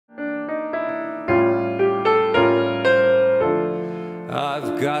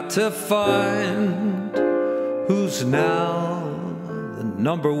I've got to find who's now the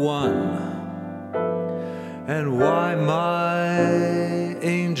number one, and why my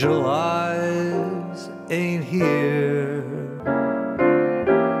angel eyes ain't here.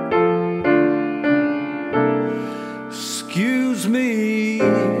 Excuse me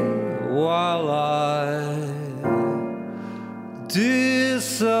while I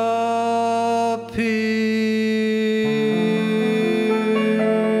disappear.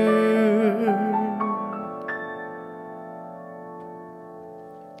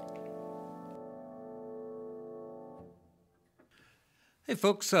 Hey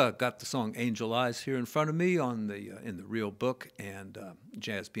folks, got the song Angel Eyes here in front of me on the in the real book, and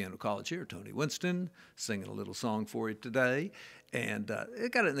jazz piano college here, Tony Winston, singing a little song for you today. And I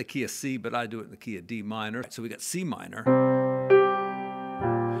got it in the key of C, but I do it in the key of D minor. So we got C minor.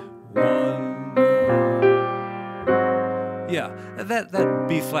 One. Yeah, that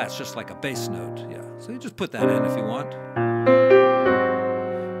B flat's just like a bass note. Yeah, so you just put that in if you want.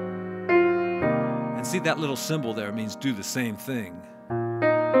 And see that little symbol there means do the same thing.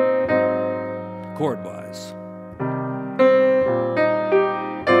 Chord-wise.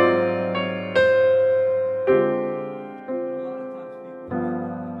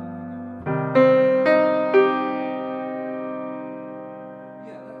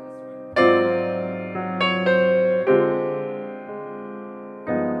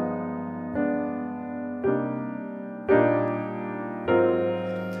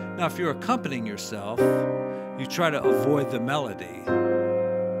 Now, if you're accompanying yourself, you try to avoid the melody.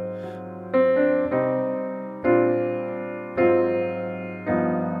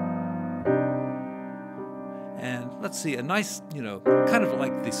 Let's see, a nice, kind of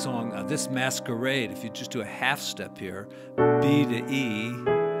like the song This Masquerade, if you just do a half step here, B to E,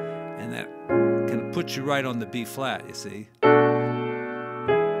 and that can put you right on the B flat, you see.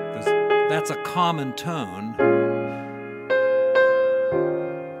 Because that's a common tone.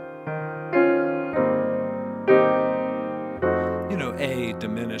 A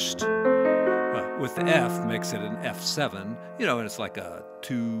diminished with the F makes it an F7, and it's like a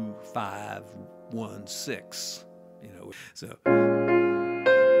 2, 5, 1, 6. So you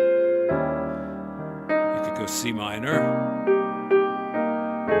could go C minor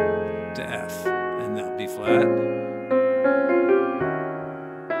to F, and now B flat.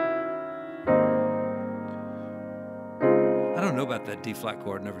 I don't know about that D flat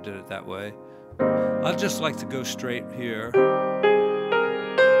chord, never did it that way. I'd just like to go straight here.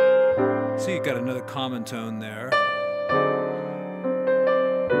 See, you got another common tone there.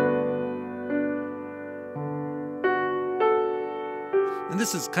 And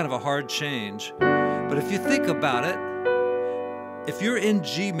this is kind of a hard change, but if you think about it, if you're in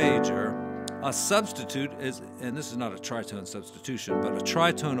G major, a substitute is, and this is not a tritone substitution, but a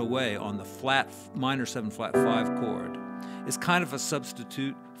tritone away on the flat, minor 7 flat 5 chord is kind of a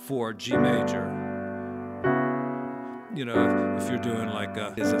substitute for G major. If you're doing like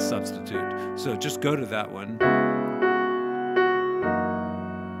is a substitute. So just go to that one.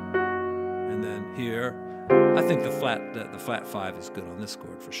 And then here, I think the flat 5 is good on this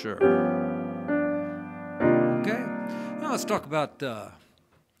chord for sure. Okay, now let's talk about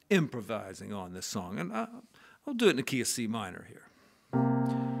improvising on this song, and I'll do it in the key of C minor here.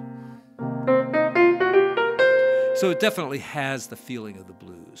 So it definitely has the feeling of the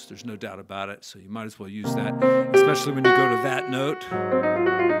blues. There's no doubt about it. So you might as well use that, especially when you go to that note.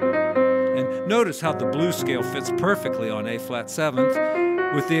 And notice how the blues scale fits perfectly on A flat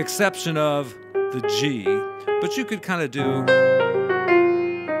 7th, with the exception of the G, but you could kind of do,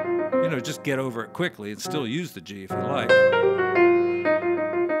 just get over it quickly and still use the G if you like.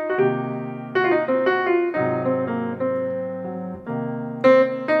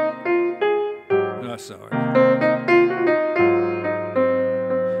 Oh, sorry.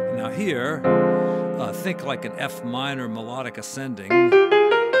 Now here, think like an F minor melodic ascending,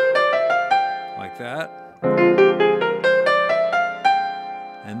 like that.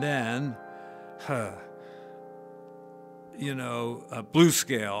 And then, a blues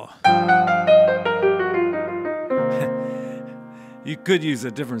scale. You could use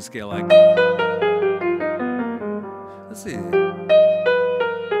a different scale, like, let's see.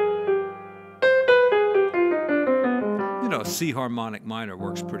 A C harmonic minor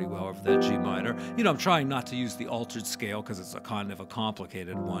works pretty well over that G minor. I'm trying not to use the altered scale because it's a kind of a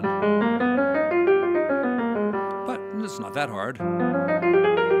complicated one. But it's not that hard.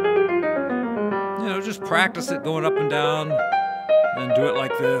 Just practice it going up and down, and do it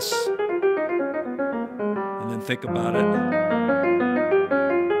like this, and then think about it.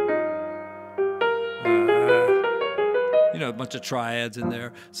 bunch of triads in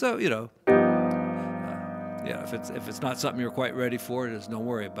there. So, yeah, if it's not something you're quite ready for, just don't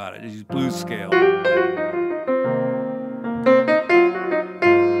worry about it. Use blues scale.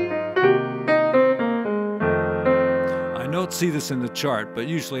 I don't see this in the chart, but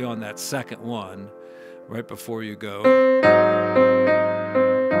usually on that second one, right before you go,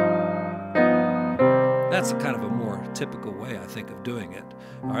 that's a kind of a more typical way, I think, of doing it.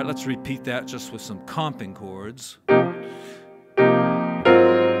 All right, let's repeat that just with some comping chords.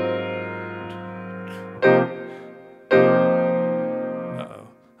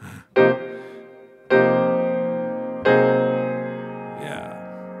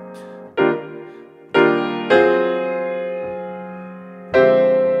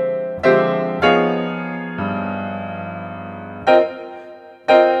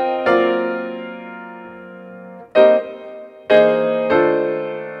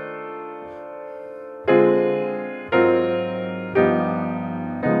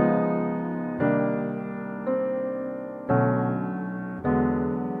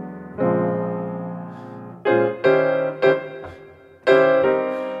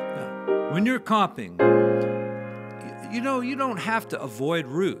 When you're comping, you don't have to avoid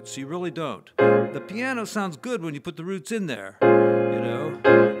roots. You really don't. The piano sounds good when you put the roots in there.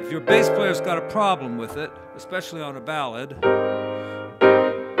 If your bass player's got a problem with it, especially on a ballad,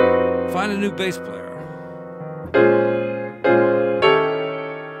 find a new bass player.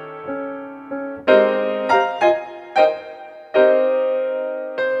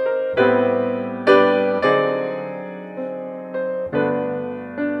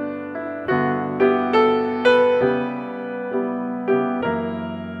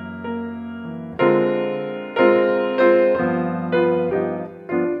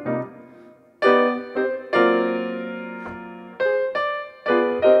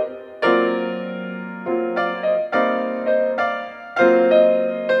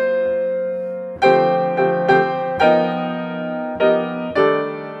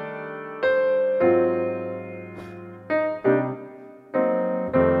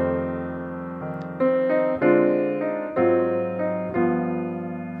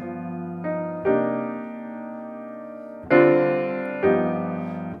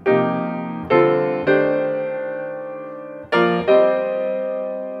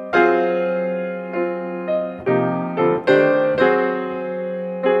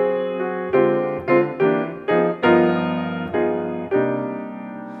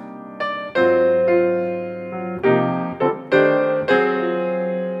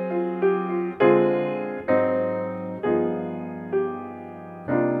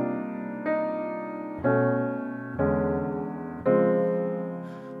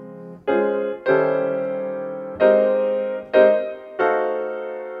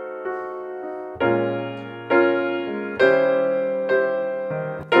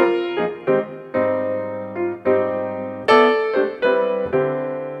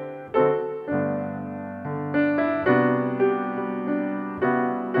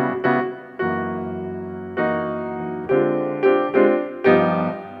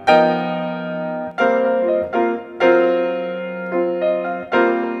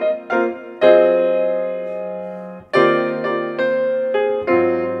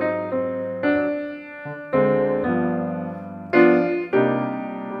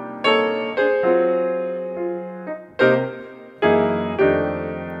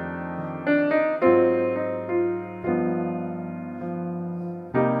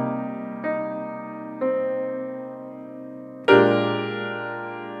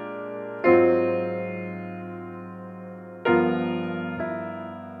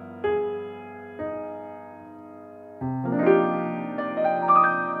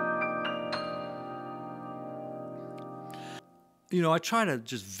 I try to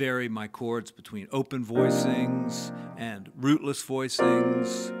just vary my chords between open voicings and rootless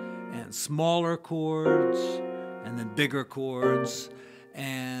voicings and smaller chords and then bigger chords.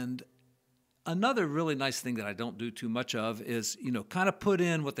 And another really nice thing that I don't do too much of is, kind of put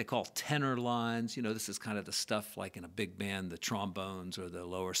in what they call tenor lines. This is kind of the stuff like in a big band the trombones or the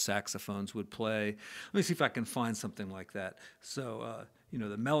lower saxophones would play. Let me see if I can find something like that. So,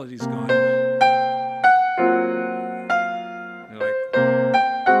 the melody's going...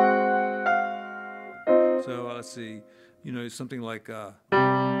 So let's see, something like a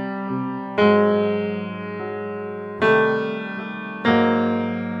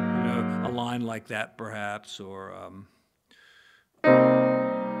line like that, perhaps, or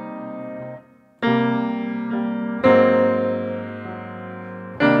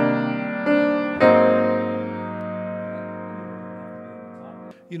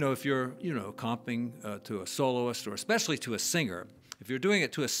if you're, accompanying to a soloist or especially to a singer, if you're doing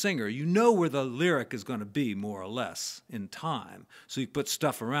it to a singer, you know where the lyric is going to be more or less in time. So you put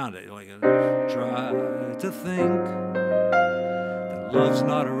stuff around it. You're like, try to think that love's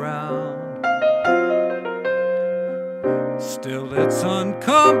not around. Still it's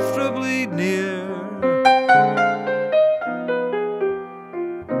uncomfortably near.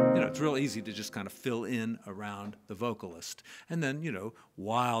 It's real easy to just kind of fill in around the vocalist. And then,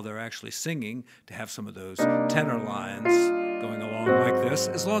 while they're actually singing, to have some of those tenor lines going along like this,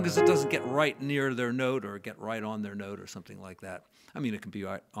 as long as it doesn't get right near their note or get right on their note or something like that. I mean, it can be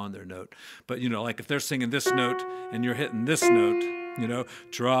right on their note. But, like if they're singing this note and you're hitting this note,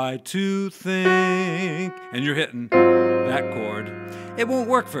 try to think, and you're hitting that chord, it won't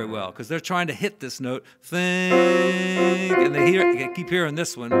work very well because they're trying to hit this note, think, and they keep hearing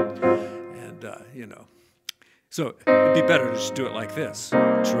this one, and so it'd be better to just do it like this.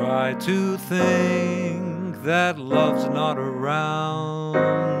 Try to think that love's not around.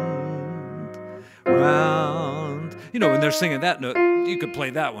 When they're singing that note, you could play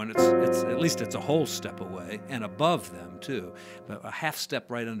that one. It's at least it's a whole step away and above them too, but a half step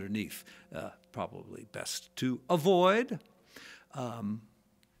right underneath, probably best to avoid.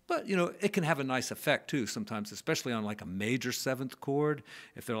 But it can have a nice effect too sometimes, especially on like a major seventh chord.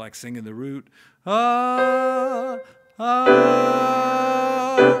 If they're like singing the root, and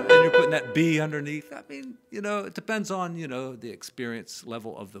you're putting that B underneath. I mean, it depends on, the experience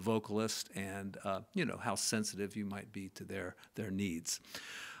level of the vocalist and, how sensitive you might be to their needs.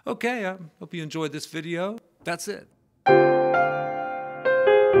 Okay, I hope you enjoyed this video. That's it.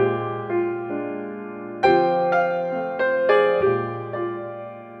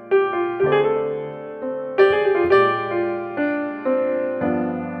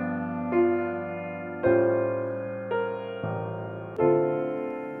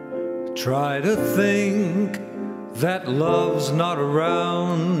 Try to think that love's not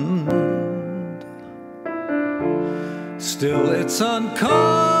around. Still it's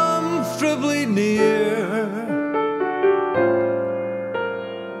uncomfortably near.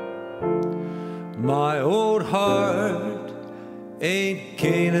 My old heart ain't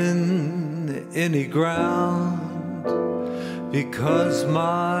gaining any ground because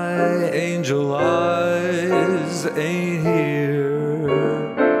my angel eyes ain't here.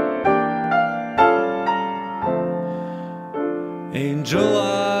 Angel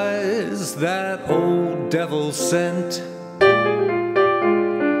eyes that old devil sent,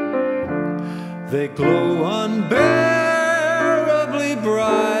 they glow unbearably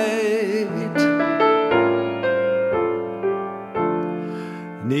bright.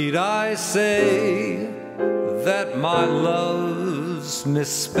 Need I say that my love's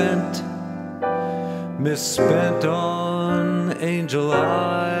misspent on angel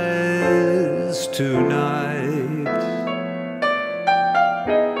eyes tonight?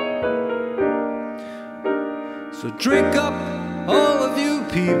 So drink up, all of you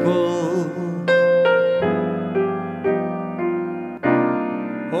people.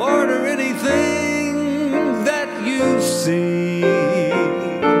 Order anything that you see.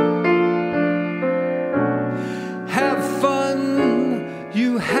 Have fun,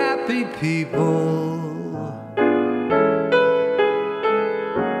 you happy people.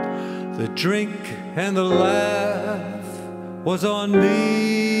 The drink and the laugh was on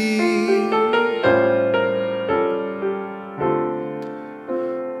me.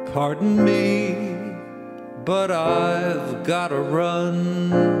 Pardon me, but I've gotta run.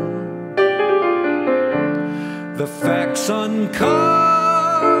 The facts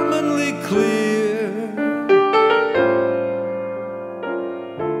uncommonly clear.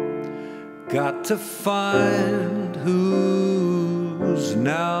 Got to find who's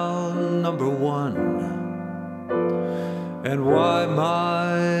now number one and why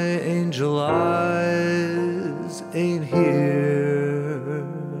my angel eyes ain't here.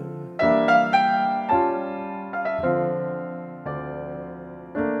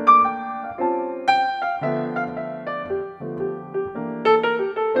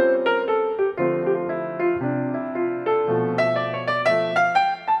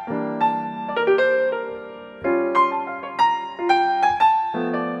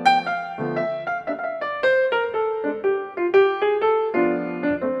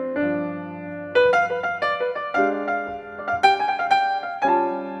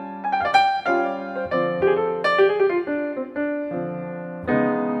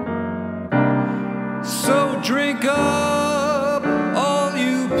 Drink up, all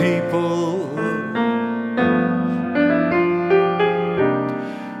you people.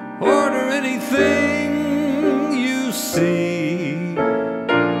 Order anything you see.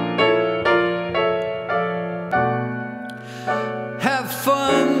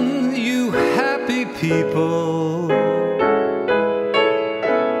 people.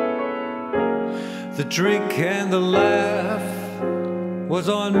 The drink and the laugh was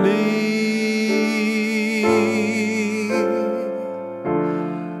on me.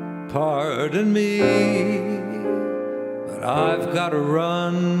 Pardon me, but I've got to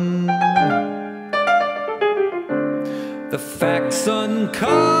run. The facts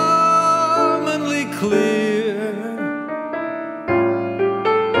uncommonly clear.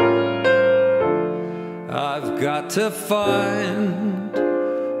 I've got to find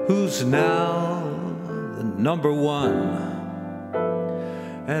who's now the number one,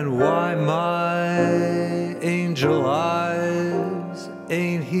 and why my angel eyes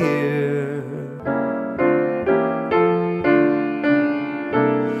ain't here.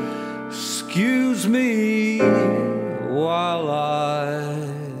 Excuse me while I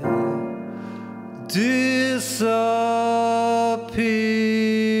disappear.